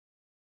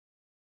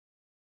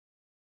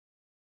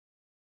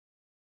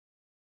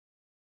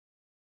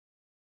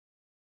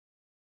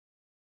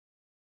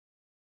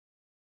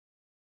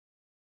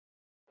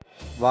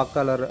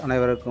வாக்காளர்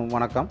அனைவருக்கும்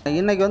வணக்கம்.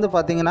 இன்றைக்கி வந்து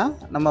பார்த்திங்கன்னா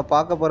நம்ம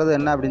பார்க்க போகிறது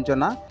என்ன அப்படின்னு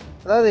சொன்னால்,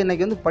 அதாவது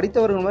இன்றைக்கி வந்து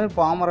படித்தவர்கள் மாதிரி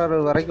பாமரர்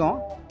வரைக்கும்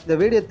இந்த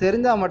வீடியோ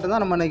தெரிஞ்சால்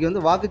மட்டும்தான் நம்ம இன்றைக்கி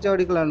வந்து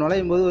வாக்குச்சாவடிக்குள்ளே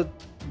நுழையும் போது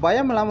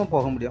பயம் இல்லாமல்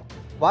போக முடியும்.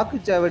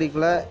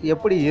 வாக்குச்சாவடிக்குள்ளே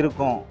எப்படி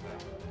இருக்கும்,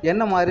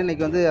 என்ன மாதிரி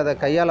இன்றைக்கி வந்து அதை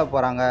கையாள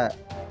போகிறாங்க,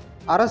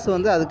 அரசு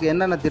வந்து அதுக்கு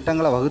என்னென்ன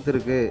திட்டங்களை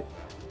வகுத்துருக்கு,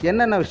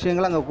 என்னென்ன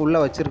விஷயங்களை அங்கே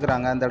உள்ளே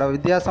வச்சுருக்குறாங்க, அந்த இடம்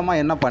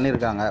வித்தியாசமாக என்ன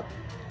பண்ணியிருக்காங்க.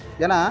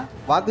 ஏன்னா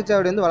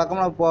வாக்குச்சாவடி வந்து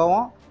வழக்கமாக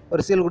போவோம்,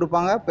 ஒரு சீல்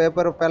கொடுப்பாங்க,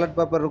 பேலட்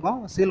பேப்பர் இருக்கும்,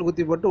 சீல்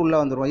குத்தி போட்டு உள்ளே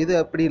வந்துடுவோம். இது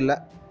அப்படி இல்லை.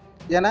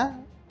 ஏன்னா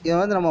இது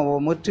வந்து நம்ம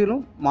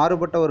முற்றிலும்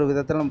மாறுபட்ட ஒரு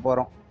விதத்தில் நம்ம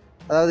போகிறோம்.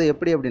 அதாவது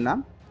எப்படி அப்படின்னா,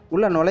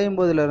 உள்ளே நுழையும்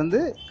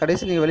போதிலேருந்து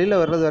கடைசி நீங்கள் வெளியில்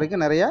வர்றது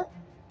வரைக்கும் நிறையா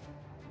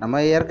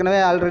நம்ம ஏற்கனவே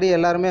ஆல்ரெடி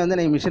எல்லாருமே வந்து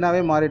நீங்கள்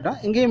மிஷினாகவே மாறிட்டோம்.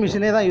 இங்கேயும்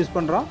மிஷினே தான் யூஸ்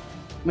பண்ணுறோம்.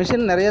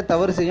 மிஷின் நிறைய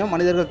தவறு செய்யும்,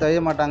 மனிதர்கள்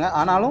செய்ய மாட்டாங்க.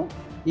 ஆனாலும்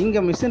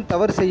இங்கே மிஷின்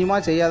தவறு செய்யுமா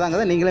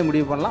செய்யாதாங்கிறத நீங்களே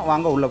முடிவு பண்ணலாம்.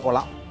 வாங்க உள்ளே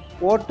போகலாம்.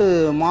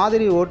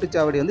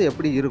 ஓட்டுச்சாவடி வந்து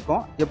எப்படி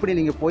இருக்கும், எப்படி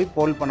நீங்கள் போய்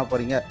போல் பண்ண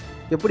போகிறீங்க,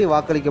 எப்படி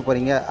வாக்களிக்க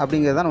போகிறீங்க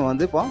அப்படிங்கிறத நம்ம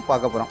வந்து இப்போ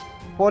பார்க்க போகிறோம்.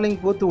 போலிங்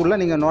பூத்து உள்ளே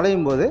நீங்கள்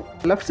நுழையும் போது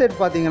லெஃப்ட் சைடு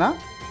பார்த்தீங்கன்னா,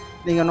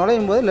 நீங்கள்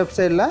நுழையும் போது லெஃப்ட்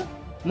சைடில்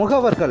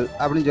முகவர்கள்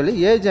அப்படின்னு சொல்லி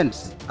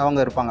ஏஜென்ட்ஸ் அவங்க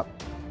இருப்பாங்க.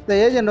 இந்த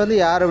ஏஜென்ட் வந்து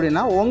யார்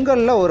அப்படின்னா,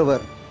 உங்களில்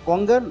ஒருவர்,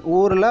 உங்கள்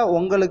ஊரில்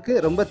உங்களுக்கு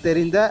ரொம்ப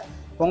தெரிந்த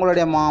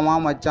உங்களுடைய மாமா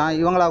மச்சான்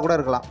இவங்களாக கூட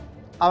இருக்கலாம்.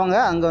 அவங்க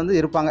அங்கே வந்து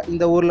இருப்பாங்க.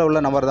 இந்த ஊரில் உள்ள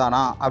நபர் தானா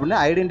அப்படின்னு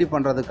ஐடென்டி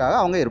பண்ணுறதுக்காக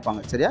அவங்க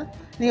இருப்பாங்க. சரியா?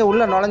 நீங்கள்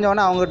உள்ளே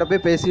நுழைஞ்சோடனே அவங்ககிட்ட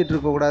போய் பேசிகிட்டு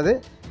இருக்கக்கூடாது.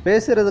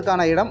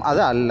 பேசுகிறதுக்கான இடம்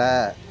அது அல்ல.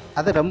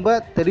 அதை ரொம்ப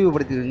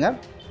தெளிவுபடுத்திடுங்க.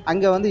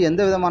 அங்கே வந்து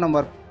எந்த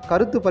விதமான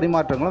கருத்து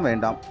பரிமாற்றங்களும்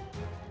வேண்டாம்.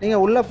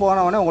 நீங்கள் உள்ளே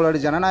போனவுடனே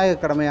உங்களுடைய ஜனநாயக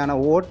கடமையான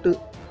ஓட்டு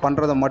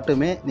பண்ணுறதை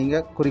மட்டுமே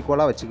நீங்கள்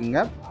குறிக்கோளாக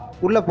வச்சுக்கோங்க.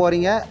 உள்ளே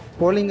போகிறீங்க,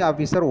 போலிங்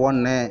ஆஃபீஸர்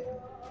 1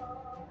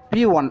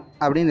 P1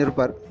 அப்படின்னு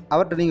இருப்பார்.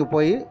 அவர்கிட்ட நீங்கள்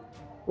போய்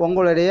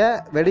உங்களுடைய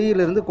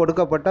வெளியிலிருந்து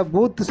கொடுக்கப்பட்ட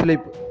பூத்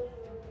ஸ்லிப்,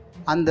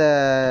 அந்த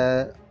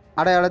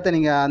அடையாளத்தை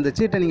நீங்கள், அந்த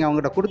சீட்டை நீங்கள்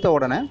அவங்ககிட்ட கொடுத்த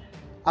உடனே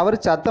அவர்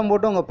சத்தம்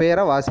போட்டு உங்கள்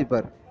பேரை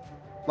வாசிப்பார்.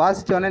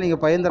 வாசித்தோடனே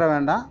நீங்கள் பயந்துட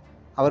வேண்டாம்.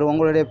 அவர்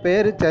உங்களுடைய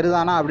பேர்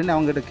சரிதானா அப்படின்னு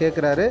அவங்ககிட்ட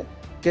கேட்குறாரு.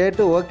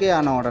 கேட்டு ஓகே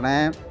ஆன உடனே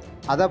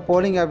அதை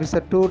போலிங்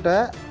ஆஃபீஸர் 2ட்ட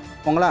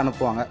உங்களை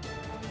அனுப்புவாங்க.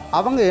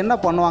 அவங்க என்ன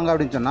பண்ணுவாங்க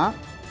அப்படின்னு சொன்னால்,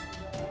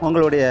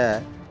 உங்களுடைய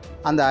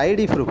அந்த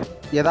ஐடி ப்ரூஃப்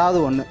ஏதாவது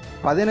ஒன்று,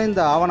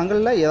 15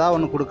 ஆவணங்களில் ஏதாவது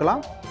ஒன்று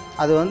கொடுக்கலாம்.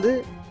 அது வந்து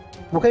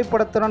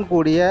புகைப்படத்துடன்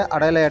கூடிய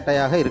அடையாள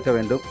அட்டையாக இருக்க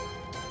வேண்டும்.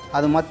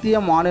 அது மத்திய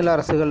மாநில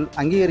அரசுகள்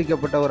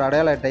அங்கீகரிக்கப்பட்ட ஒரு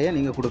அடையாள அட்டையை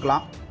நீங்கள்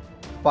கொடுக்கலாம்.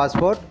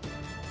 பாஸ்போர்ட்,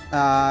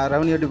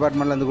 ரெவன்யூ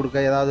டிபார்ட்மெண்ட்லேருந்து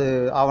கொடுக்க ஏதாவது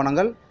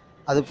ஆவணங்கள்,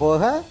 அது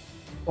போக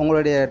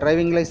உங்களுடைய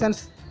driving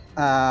licence,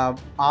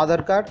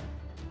 Aadhaar card,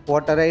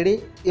 voter ID,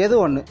 எது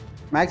ஒன்று.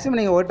 மேக்ஸிமம்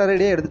நீங்கள் ஓட்டர்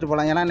ஐடியே எடுத்துகிட்டு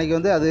போகலாம். ஏன்னா இன்றைக்கி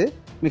வந்து அது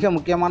மிக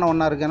முக்கியமான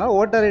ஒன்றா இருக்கிறதுனால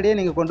ஓட்டர் ஐடியை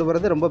நீங்கள் கொண்டு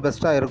போகிறது ரொம்ப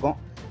பெஸ்ட்டாக இருக்கும்.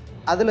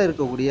 அதில்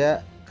இருக்கக்கூடிய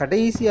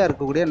கடைசியாக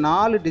இருக்கக்கூடிய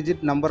 4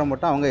 டிஜிட் நம்பரை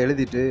மட்டும் அவங்க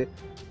எழுதிட்டு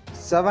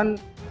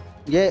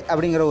 7A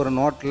அப்படிங்கிற ஒரு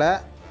நோட்டில்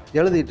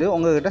எழுதிட்டு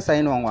உங்கள்கிட்ட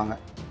சைன் வாங்குவாங்க.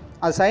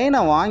 அது சைனை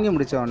வாங்கி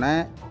முடித்தோடனே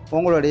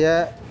உங்களுடைய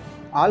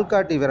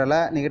ஆள்காட்டி விரலை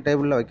நீங்கள்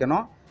டேபிளில்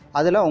வைக்கணும்.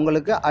 அதில்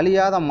உங்களுக்கு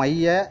அழியாத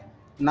மைய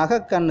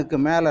நகைக்கண்ணுக்கு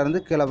மேலேருந்து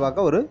கீழே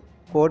பார்க்க ஒரு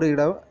கோடு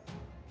இட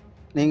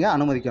நீங்கள்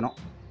அனுமதிக்கணும்.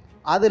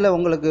 அதில்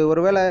உங்களுக்கு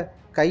ஒருவேளை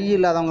கை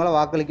இல்லாதவங்கள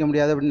வாக்களிக்க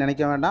முடியாது அப்படின்னு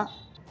நினைக்க வேண்டாம்.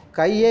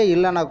 கையே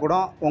இல்லைன்னா கூட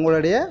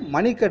உங்களுடைய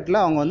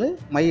மணிக்கட்டில் அவங்க வந்து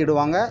மை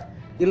இடுவாங்க.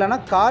 இல்லைனா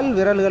கால்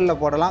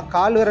விரல்களில் போடலாம்.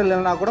 கால் விரல்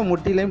இல்லைனா கூட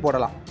முட்டிலையும்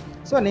போடலாம்.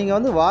 ஸோ நீங்கள்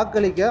வந்து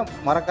வாக்களிக்க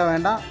மறக்க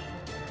வேண்டாம்.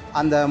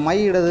 அந்த மை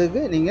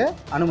இடத்துக்கு நீங்கள்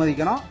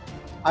அனுமதிக்கணும்.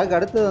 அதுக்கு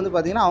அடுத்தது வந்து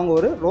பார்த்திங்கன்னா, அவங்க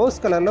ஒரு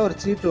ரோஸ் கலரில் ஒரு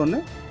சீட்டு ஒன்று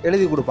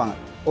எழுதி கொடுப்பாங்க,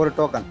 ஒரு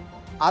டோக்கன்.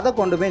 அதை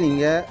கொண்டு போய்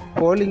நீங்கள்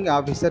போலிங்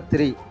ஆஃபீஸர்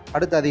 3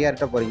 அடுத்த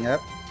அதிகாரிகிட்ட போகிறீங்க.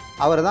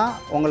 அவர் தான்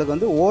உங்களுக்கு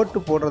வந்து ஓட்டு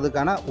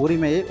போடுறதுக்கான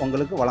உரிமையை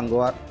உங்களுக்கு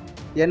வழங்குவார்.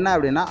 என்ன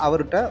அப்படின்னா,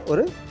 அவர்கிட்ட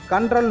ஒரு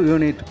கண்ட்ரோல்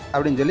யூனிட்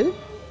அப்படின்னு சொல்லி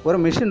ஒரு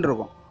மிஷின்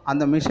இருக்கும்.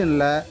 அந்த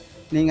மிஷினில்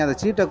நீங்கள் அந்த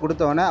சீட்டை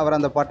கொடுத்தோடனே அவர்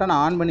அந்த பட்டனை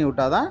ஆன் பண்ணி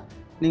விட்டால் தான்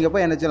நீங்கள்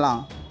போய் என்ன செய்யலாம்,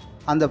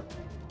 அந்த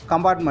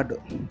கம்பார்ட்மெண்ட்டு,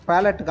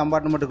 பேலட்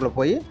கம்பார்ட்மெண்ட்டுக்குள்ளே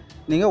போய்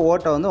நீங்கள்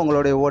ஓட்டை வந்து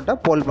உங்களுடைய ஓட்டை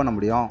போல் பண்ண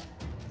முடியும்.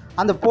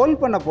 அந்த போல்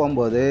பண்ண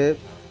போகும்போது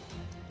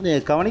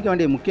நீங்கள் கவனிக்க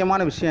வேண்டிய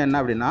முக்கியமான விஷயம் என்ன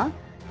அப்படின்னா,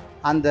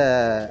 அந்த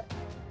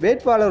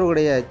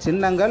வேட்பாளருடைய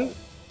சின்னங்கள்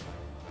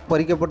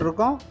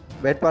பொறிக்கப்பட்டிருக்கும்,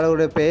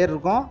 வேட்பாளருடைய பெயர்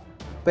இருக்கும்.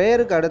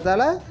 பெயருக்கு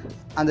அடுத்தால்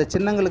அந்த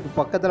சின்னங்களுக்கு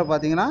பக்கத்தில்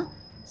பார்த்திங்கன்னா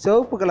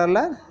சிவப்பு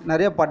கலரில்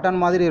நிறைய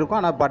பட்டன் மாதிரி இருக்கும்.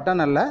 ஆனால்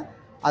பட்டன் அல்ல,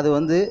 அது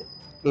வந்து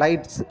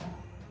லைட்ஸ்.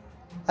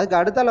 அதுக்கு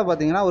அடுத்தால்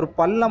பார்த்திங்கன்னா ஒரு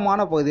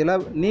பள்ளமான பகுதியில்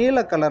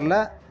நீல கலரில்,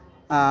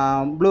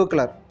 ப்ளூ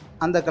கலர்,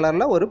 அந்த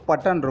கலரில் ஒரு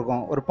பட்டன்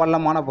இருக்கும், ஒரு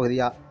பள்ளமான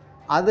பகுதியாக.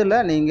 அதில்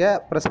நீங்கள்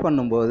ப்ரெஸ்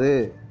பண்ணும்போது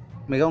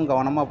மிகவும்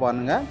கவனமாக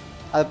பாருங்கள்.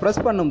 அதை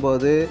ப்ரெஸ்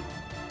பண்ணும்போது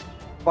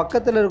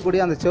பக்கத்தில்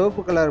இருக்கக்கூடிய அந்த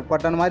சிவப்பு கலர்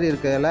பட்டன் மாதிரி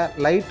இருக்கிறதுல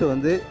லைட்டு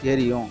வந்து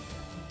எரியும்.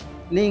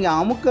 நீங்கள்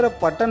அமுக்கிற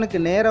பட்டனுக்கு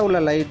நேராக உள்ள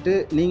லைட்டு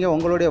நீங்கள்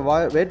உங்களுடைய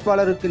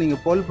வேட்பாளருக்கு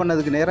நீங்கள் போல்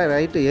பண்ணதுக்கு நேராக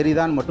லைட்டு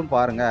எரிதான்னு மட்டும்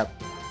பாருங்கள்.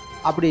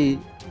 அப்படி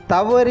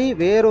தவறி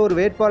வேறொரு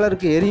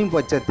வேட்பாளருக்கு எரியும்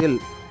பட்சத்தில்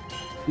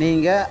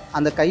நீங்கள்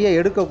அந்த கையை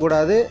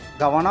எடுக்கக்கூடாது.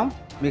 கவனம்,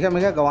 மிக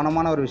மிக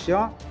கவனமான ஒரு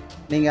விஷயம்.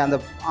 நீங்கள் அந்த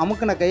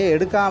அமுக்கின கையை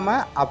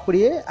எடுக்காமல்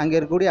அப்படியே அங்கே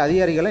இருக்கக்கூடிய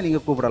அதிகாரிகளை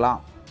நீங்கள் கூப்பிடலாம்.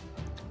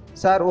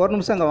 சார் ஒரு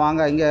நிமிஷம் இங்கே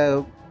வாங்க, இங்கே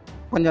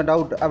கொஞ்சம்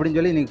டவுட் அப்படின்னு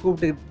சொல்லி நீங்கள்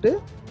கூப்பிட்டுக்கிட்டு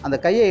அந்த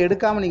கையை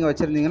எடுக்காமல் நீங்கள்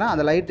வச்சுருந்தீங்கன்னா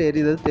அந்த லைட்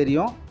எரியுறது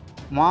தெரியும்.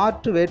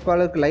 மாற்று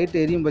வேட்பாளருக்கு லைட்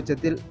எரியும்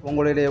பட்சத்தில்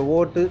உங்களுடைய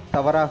ஓட்டு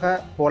தவறாக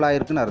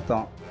போலாயிருக்குன்னு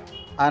அர்த்தம்.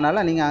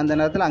 அதனால் நீங்கள் அந்த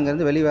நேரத்தில்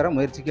அங்கேருந்து வெளிவர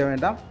முயற்சிக்க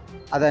வேண்டாம்.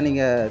 அதை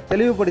நீங்கள்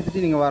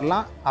தெளிவுபடுத்திட்டு நீங்கள்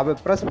வரலாம். அப்போ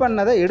ப்ரெஸ்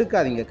பண்ணதை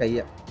எடுக்காதீங்க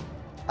கையை.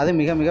 அது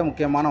மிக மிக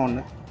முக்கியமான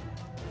ஒன்று.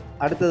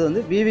 அடுத்தது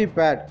வந்து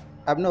விவிபேட்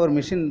அப்படின்னு ஒரு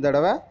மிஷின் இந்த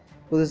தடவை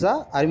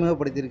புதுசாக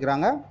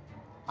அறிமுகப்படுத்தியிருக்கிறாங்க.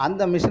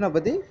 அந்த மிஷினை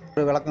பற்றி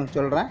ஒரு விளக்கம்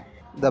சொல்கிறேன்.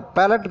 இந்த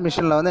பேலட்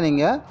மிஷினில் வந்து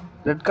நீங்கள்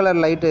ரெட்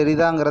கலர் லைட்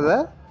எரியுதாங்கிறத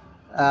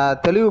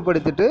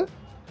தெளிவுபடுத்திட்டு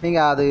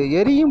நீங்கள் அது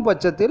எரியும்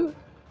பட்சத்தில்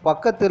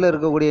பக்கத்தில்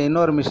இருக்கக்கூடிய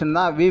இன்னொரு மிஷின்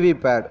தான்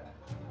விவிபேட்.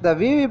 இந்த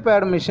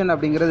விவிபேட் மிஷின்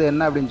அப்படிங்கிறது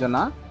என்ன அப்படின்னு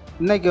சொன்னால்,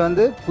 இன்றைக்கி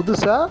வந்து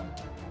புதுசாக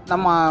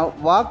நம்ம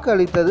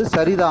வாக்களித்தது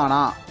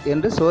சரிதானா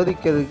என்று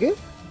சோதிக்கிறதுக்கு,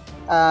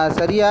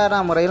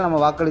 சரியான முறையில் நம்ம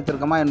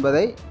வாக்களித்திருக்கோமா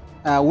என்பதை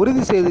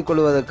உறுதி செய்து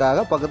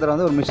கொள்வதற்காக பக்கத்தில்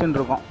வந்து ஒரு மிஷின்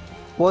இருக்கும்,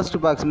 போஸ்ட்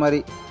பாக்ஸ் மாதிரி.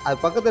 அது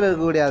பக்கத்தில்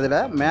இருக்கக்கூடிய அதில்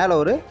மேலே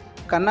ஒரு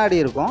கண்ணாடி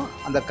இருக்கும்.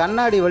 அந்த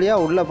கண்ணாடி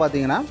வழியாக உள்ளே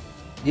பார்த்தீங்கன்னா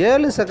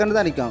 7 செகண்ட்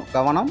தான் நிற்கும்.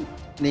 கவனம்,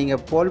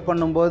 நீங்கள் போல்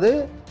பண்ணும்போது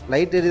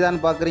லைட் எரிதான்னு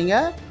பார்க்குறீங்க.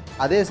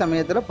 அதே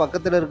சமயத்தில்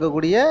பக்கத்தில்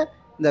இருக்கக்கூடிய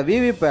இந்த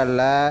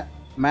விவிபேடில்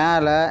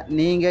மேலே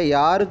நீங்கள்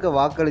யாருக்கு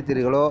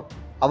வாக்களித்தீர்களோ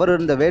அவர்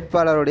இந்த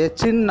வேட்பாளருடைய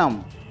சின்னம்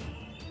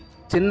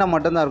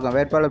மட்டும்தான் இருக்கும்.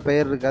 வேட்பாளர்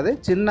பெயர் இருக்காது,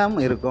 சின்னம்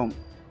இருக்கும்.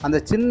 அந்த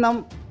சின்னம்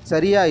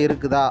சரியாக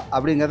இருக்குதா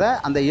அப்படிங்கிறத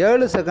அந்த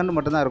 7 செகண்ட்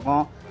மட்டும்தான்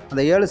இருக்கும்.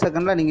 அந்த 7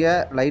 செகண்டில்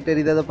நீங்கள் லைட்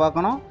எரிததை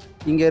பார்க்கணும்,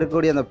 இங்கே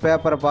இருக்கக்கூடிய அந்த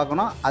பேப்பரை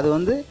பார்க்கணும். அது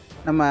வந்து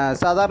நம்ம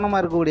சாதாரணமாக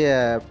இருக்கக்கூடிய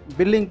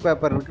பில்லிங்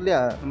பேப்பர் இருக்கு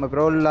இல்லையா, நம்ம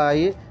ரோல்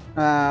ஆகி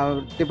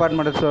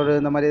டிபார்ட்மெண்டல் ஸ்டோர்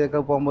இந்த மாதிரி இதுக்கு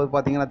போகும்போது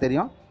பார்த்திங்கன்னா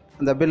தெரியும்,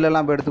 அந்த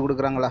பில்லெல்லாம் இப்போ எடுத்து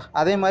கொடுக்குறாங்களா,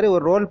 அதே மாதிரி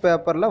ஒரு ரோல்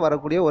பேப்பரில்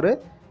வரக்கூடிய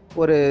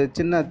ஒரு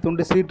சின்ன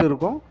துண்டு சீட்டு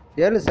இருக்கும்.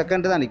 7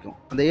 செகண்டு தான் நிற்கும்.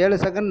 அந்த 7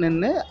 செகண்ட்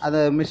நின்று அந்த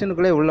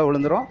மிஷினுக்குள்ளே உள்ளே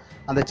விழுந்துடும்.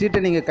 அந்த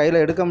சீட்டை நீங்கள் கையில்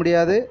எடுக்க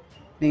முடியாது,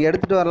 நீங்கள்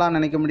எடுத்துகிட்டு வரலாம்னு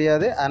நினைக்க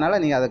முடியாது.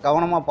 அதனால் நீங்கள் அதை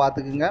கவனமாக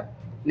பார்த்துக்குங்க.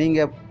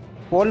 நீங்கள்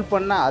போல்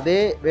பண்ண அதே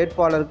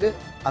வேட்பாளருக்கு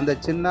அந்த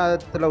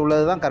சின்னத்தில்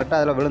உள்ளது தான் கரெக்டாக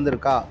அதில்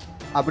விழுந்திருக்கா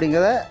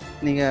அப்படிங்கிறத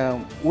நீங்கள்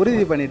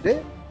உறுதி பண்ணிவிட்டு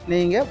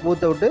நீங்கள்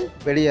பூத்தை விட்டு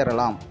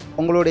வெளியேறலாம்.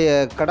 உங்களுடைய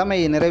கடமை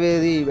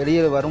நிறைவேறி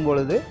வெளியே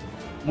வரும்பொழுது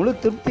முழு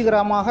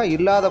திருப்திகரமாக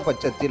இல்லாத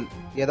பட்சத்தில்,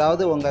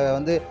 ஏதாவது உங்கள்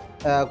வந்து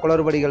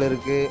குளறுபடிகள்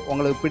இருக்குது,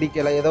 உங்களுக்கு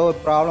பிடிக்கலை, ஏதோ ஒரு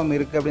ப்ராப்ளம்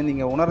இருக்குது அப்படின்னு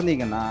நீங்கள்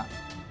உணர்ந்தீங்கன்னா,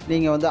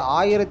 நீங்கள் வந்து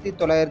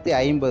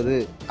 1950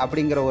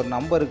 அப்படிங்கிற ஒரு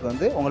நம்பருக்கு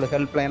வந்து உங்களுக்கு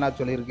ஹெல்ப்லைனாக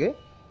சொல்லியிருக்கு.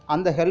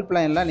 அந்த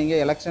ஹெல்ப்லைனில்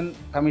நீங்கள் எலெக்ஷன்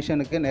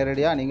கமிஷனுக்கு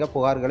நேரடியாக நீங்கள்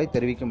புகார்களை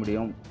தெரிவிக்க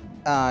முடியும்.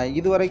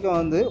 இதுவரைக்கும்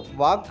வந்து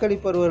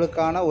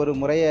வாக்களிப்பவர்களுக்கான ஒரு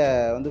முறையை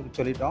வந்து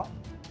சொல்லிட்டோம்.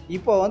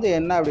 இப்போ வந்து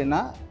என்ன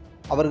அப்படின்னா,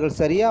 அவர்கள்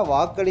சரியாக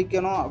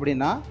வாக்களிக்கணும்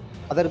அப்படின்னா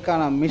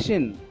அதற்கான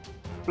மிஷின்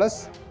ப்ளஸ்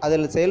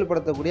அதில்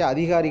செயல்படுத்தக்கூடிய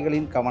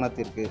அதிகாரிகளின்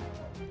கவனத்திற்கு.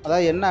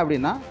 அதாவது என்ன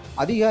அப்படின்னா,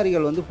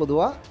 அதிகாரிகள் வந்து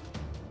பொதுவாக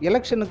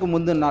எலெக்ஷனுக்கு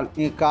முந்தின நாள்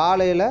நீங்கள்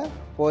காலையில்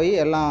போய்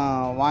எல்லாம்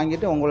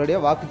வாங்கிட்டு உங்களுடைய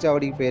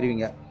வாக்குச்சாவடிக்கு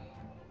போயிடுவீங்க.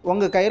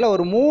 உங்கள் கையில்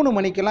ஒரு 3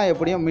 மணிக்கெல்லாம்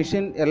எப்படியும்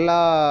மிஷின்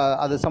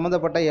அது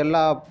சம்மந்தப்பட்ட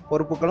எல்லா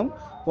பொறுப்புகளும்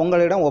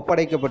உங்களிடம்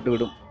ஒப்படைக்கப்பட்டு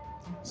விடும்.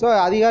 ஸோ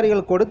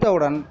அதிகாரிகள்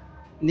கொடுத்தவுடன்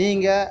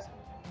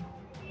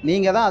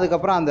நீங்கள் தான்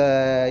அதுக்கப்புறம் அந்த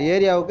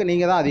ஏரியாவுக்கு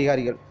நீங்கள் தான்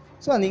அதிகாரிகள்.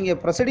 ஸோ நீங்கள்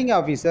presiding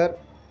officer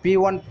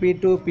P1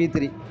 P2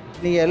 P3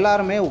 நீங்கள்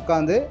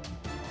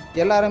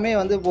எல்லாருமே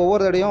வந்து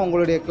ஒவ்வொரு தடையும்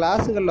உங்களுடைய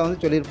கிளாஸுகளில்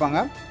வந்து சொல்லியிருப்பாங்க,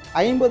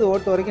 50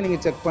 ஓட்டு வரைக்கும்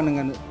நீங்கள் செக்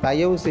பண்ணுங்கன்னு.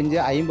 தயவு செஞ்சு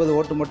 50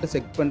 ஓட்டு மட்டும்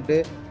செக் பண்ணிட்டு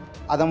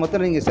அதை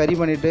மொத்தம் நீங்கள் சரி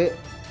பண்ணிவிட்டு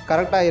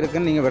கரெக்டாக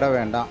இருக்குன்னு நீங்கள் விட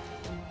வேண்டாம்.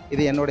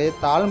 இது என்னுடைய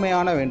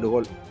தாழ்மையான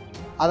வேண்டுகோள்.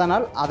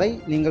 அதனால் அதை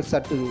நீங்கள்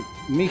சற்று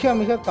மிக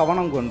மிக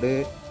கவனம் கொண்டு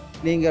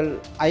நீங்கள்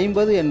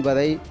 50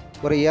 என்பதை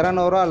ஒரு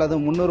 200 அல்லது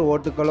 300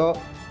 ஓட்டுகளோ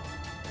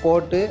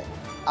போட்டு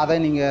அதை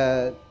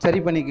நீங்கள் சரி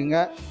பண்ணிக்கோங்க.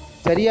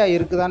 சரியாக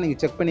இருக்குதான்னு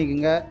நீங்கள் செக்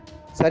பண்ணிக்கோங்க.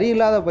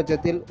 சரியில்லாத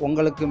பட்சத்தில்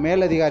உங்களுக்கு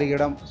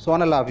மேலதிகாரிகளிடம்,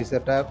 சோனல்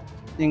ஆஃபீஸர்கிட்ட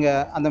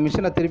நீங்கள் அந்த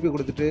மிஷினை திருப்பி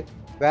கொடுத்துட்டு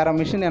வேறு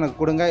மிஷின் எனக்கு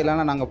கொடுங்க,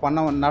 இல்லைன்னா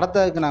நாங்கள்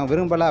நடத்துறதுக்கு நாங்கள்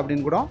விரும்பலை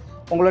அப்படின்னு கூட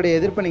உங்களுடைய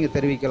எதிர்ப்பை நீங்கள்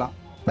தெரிவிக்கலாம்.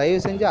 தயவு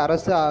செஞ்சு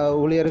அரசு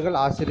ஊழியர்கள்,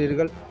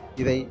 ஆசிரியர்கள்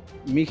இதை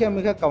மிக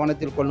மிக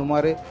கவனத்தில்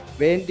கொள்ளுமாறு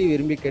வேண்டி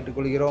விரும்பி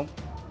கேட்டுக்கொள்கிறோம்.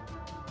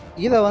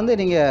 இதை வந்து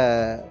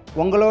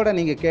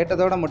நீங்கள்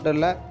கேட்டதோடு மட்டும்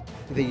இல்லை,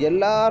 இது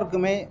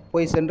எல்லாருக்குமே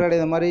போய்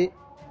சென்றடைந்த மாதிரி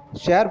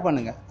ஷேர்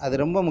பண்ணுங்கள். அது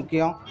ரொம்ப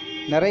முக்கியம்.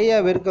 நிறைய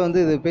பேருக்கு வந்து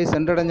இது போய்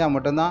சென்றடைஞ்சால்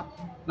மட்டும்தான்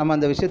நம்ம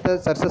அந்த விஷயத்தை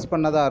சக்ஸஸ்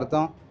பண்ணதாக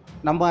அர்த்தம்.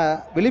 நம்ம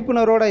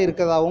விழிப்புணர்வோடு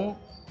இருக்கிறதாகவும்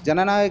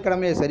ஜனநாயக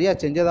கடமையை சரியாக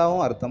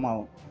செஞ்சதாகவும்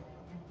அர்த்தமாகும்.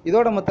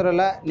 இதோட மாத்திரம்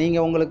இல்லை,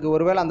 நீங்கள் உங்களுக்கு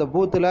ஒருவேளை அந்த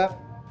பூத்தில்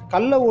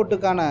கள்ள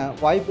ஓட்டுக்கான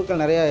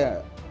வாய்ப்புகள் நிறைய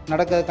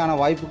நடக்கிறதுக்கான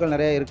வாய்ப்புகள்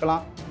நிறைய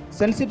இருக்கலாம்.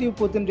 சென்சிட்டிவ்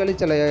பூத்துன்னு சொல்லி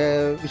சில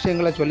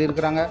விஷயங்களை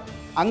சொல்லியிருக்கிறாங்க.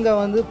 அங்கே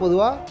வந்து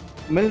பொதுவாக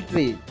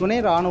மிலிட்ரி, துணை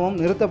இராணுவம்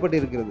நிறுத்தப்பட்டு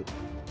இருக்கிறது.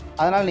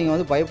 அதனால் நீங்கள்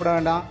வந்து பயப்பட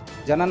வேண்டாம்.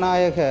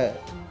 ஜனநாயக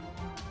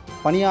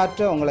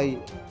பணியாற்ற உங்களை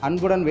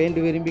அன்புடன் வேண்டி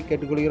விரும்பி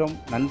கேட்டுக்கொள்கிறோம்.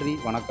 நன்றி,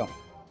 வணக்கம்.